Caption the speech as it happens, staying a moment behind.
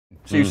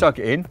So you suck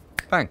it in,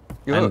 bang,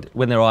 you're And hooked.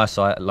 when their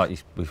eyesight,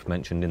 like we've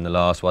mentioned in the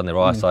last one, their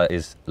eyesight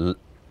is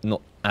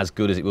not as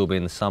good as it will be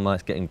in the summer.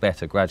 It's getting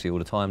better gradually all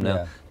the time now.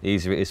 Yeah. The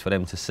easier it is for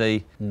them to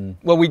see.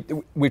 Well,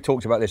 we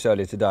talked about this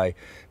earlier today,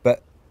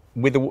 but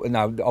with the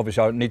now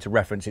obviously I need to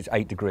reference it's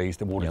 8 degrees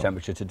the water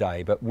temperature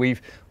today, but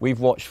we've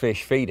watched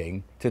fish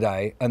feeding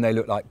today and they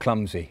look like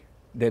clumsy.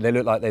 They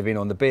look like they've been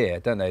on the beer,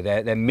 don't they?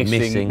 They're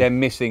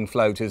missing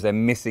floaters, they're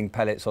missing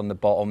pellets on the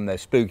bottom, they're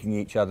spooking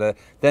each other.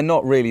 They're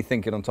not really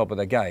thinking on top of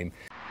their game.